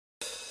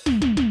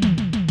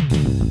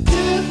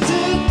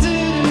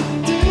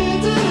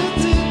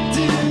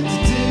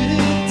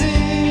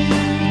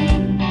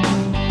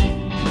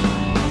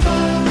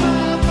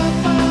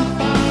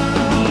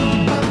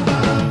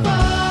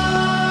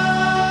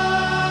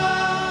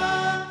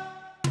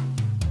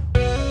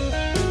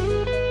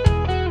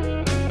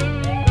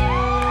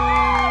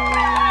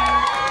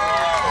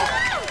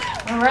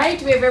right,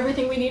 do we have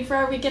everything we need for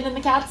our weekend in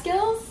the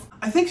Catskills?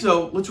 I think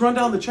so. Let's run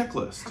down the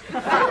checklist.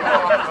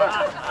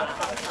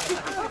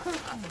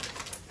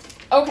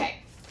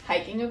 Okay,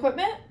 hiking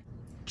equipment?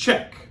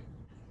 Check.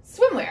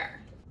 Swimwear?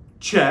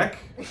 Check.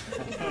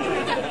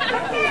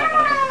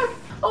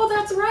 Oh,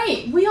 that's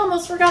right. We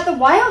almost forgot the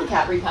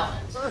wildcat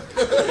repellent.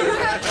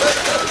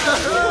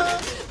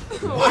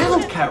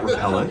 Wildcat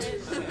repellent?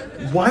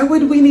 Why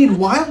would we need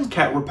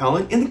wildcat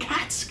repellent in the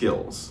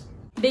Catskills?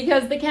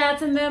 Because the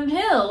cats in them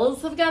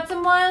hills have got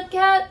some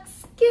wildcat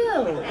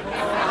skills.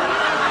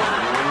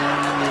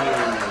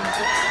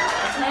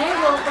 Hey,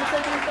 well, it looks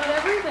like we've got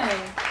everything.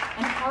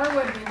 And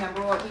Harwood,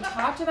 remember what we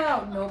talked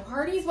about? No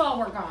parties while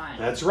we're gone.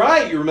 That's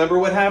right. You remember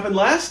what happened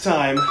last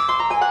time.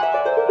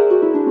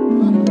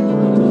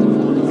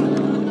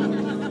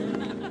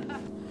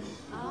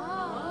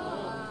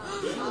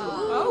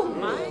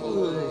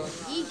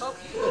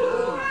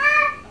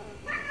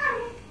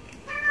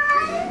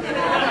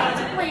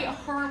 That's great,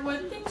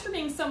 Harwood. Thanks for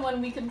being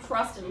someone we can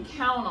trust and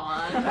count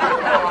on.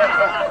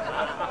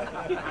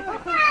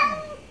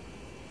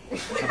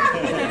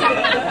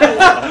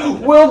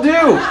 Will do.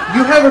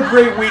 You have a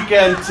great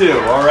weekend too,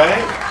 all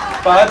right?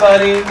 Bye,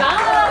 buddy.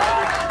 Bye.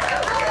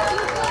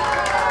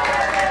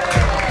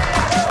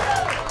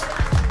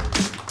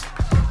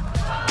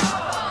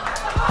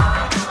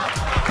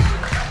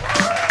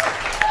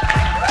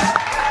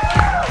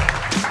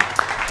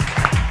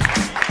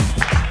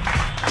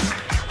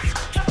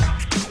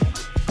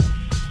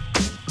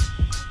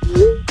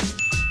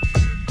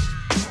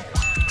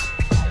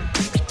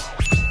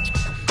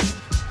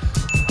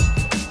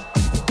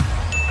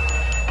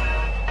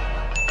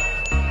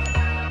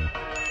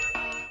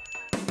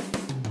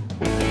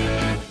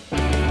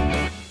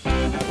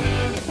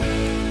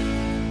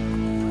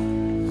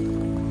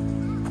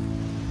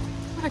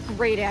 What a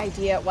great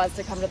idea it was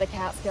to come to the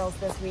Catskills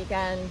this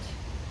weekend.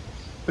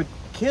 But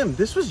Kim,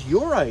 this was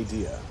your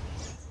idea.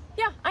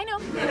 Yeah, I know.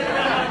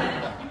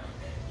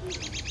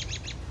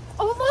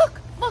 Oh,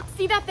 look,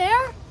 see that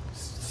there?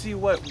 See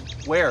what?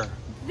 Where?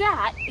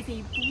 That is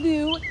a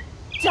blue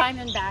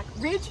diamondback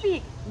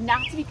ridgebeak,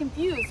 not to be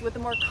confused with the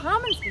more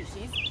common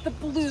species, the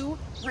blue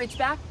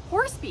ridgeback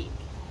horsebeak.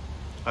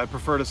 I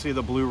prefer to see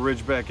the blue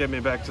ridgeback get me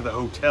back to the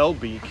hotel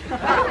beak.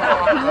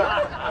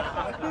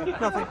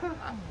 Nothing.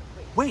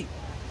 Wait,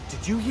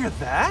 did you hear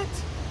that?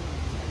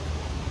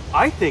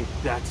 I think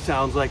that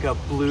sounds like a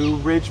blue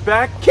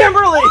ridgeback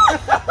Kimberly!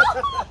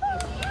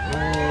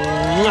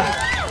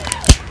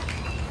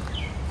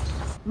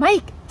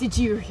 Mike, did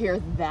you hear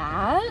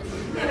that?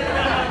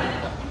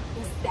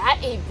 Is that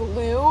a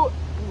blue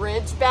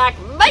ridgeback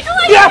Michael?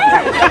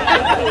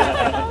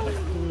 Yeah!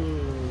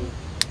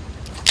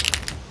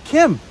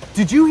 Kim,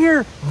 did you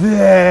hear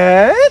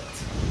that?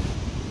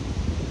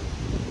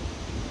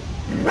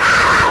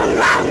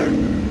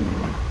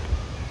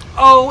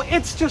 Oh,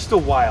 it's just a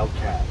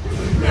wildcat.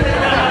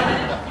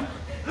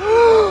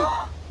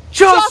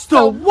 Just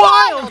a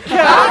wildcat!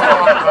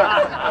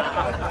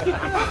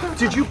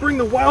 Did you bring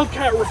the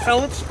wildcat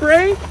repellent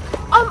spray?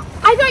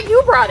 I thought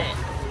you brought it.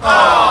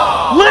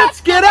 Oh. Let's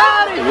get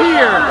out of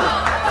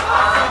here!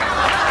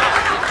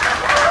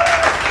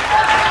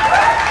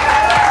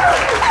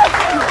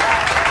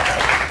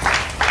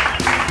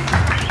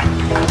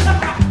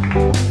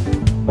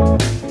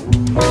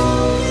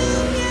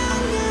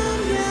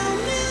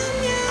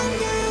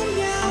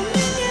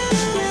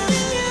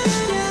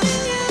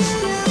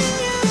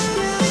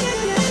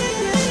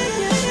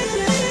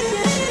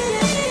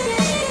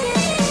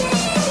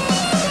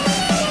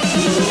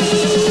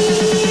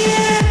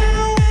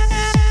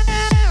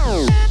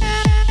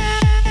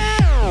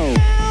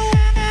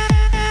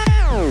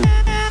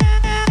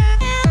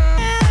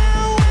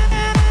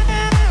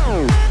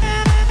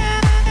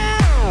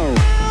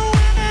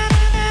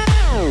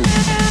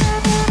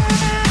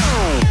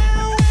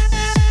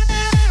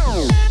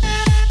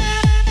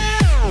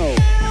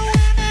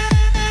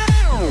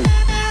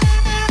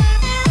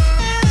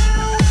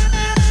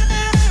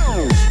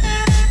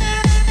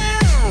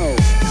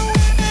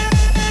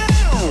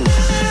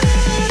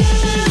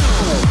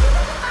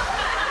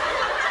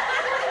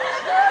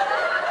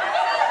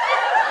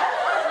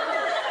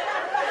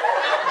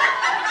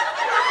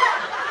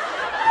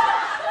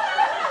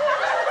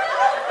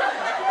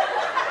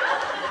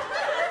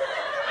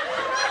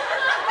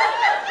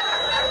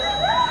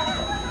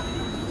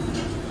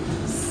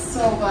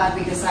 So glad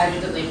we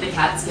decided to leave the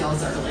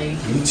Catskills early.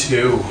 Me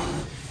too.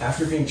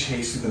 After being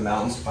chased through the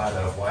mountains by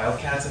the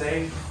wildcat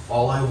today,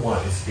 all I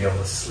want is to be able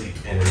to sleep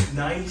in a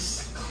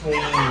nice,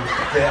 clean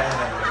bed.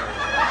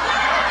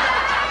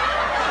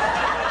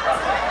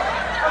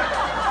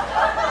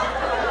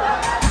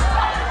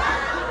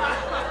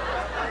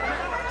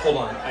 Hold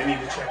on, I need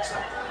to check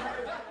something.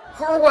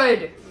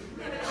 Harwood,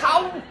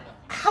 how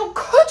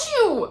could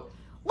you?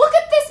 Look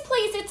at this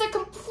place, it's a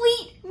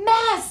complete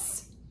mess.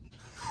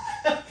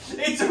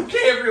 It's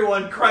okay,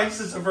 everyone.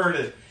 Crisis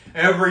averted.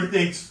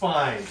 Everything's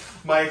fine.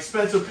 My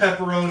expensive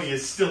pepperoni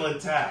is still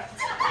intact.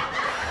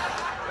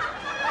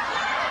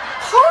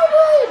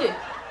 Harwood,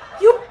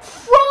 you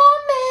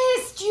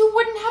promised you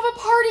wouldn't have a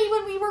party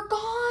when we were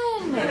gone.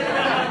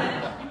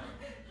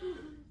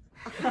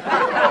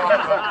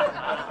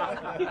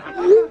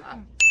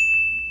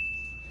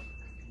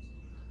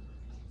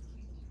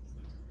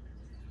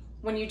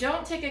 When you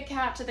don't take a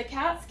cat to the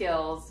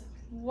Catskills,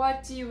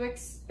 what do you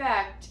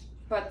expect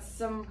but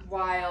some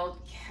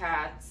wild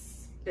cat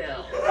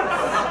spills?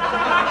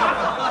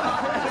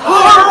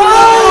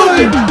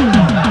 Harwood!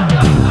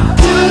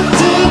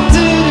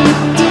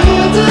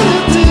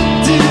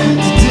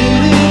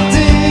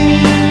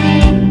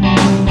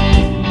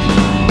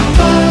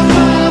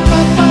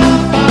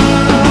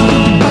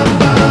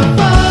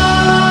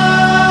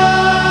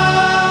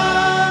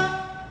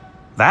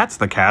 That's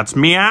the cat's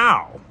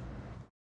meow.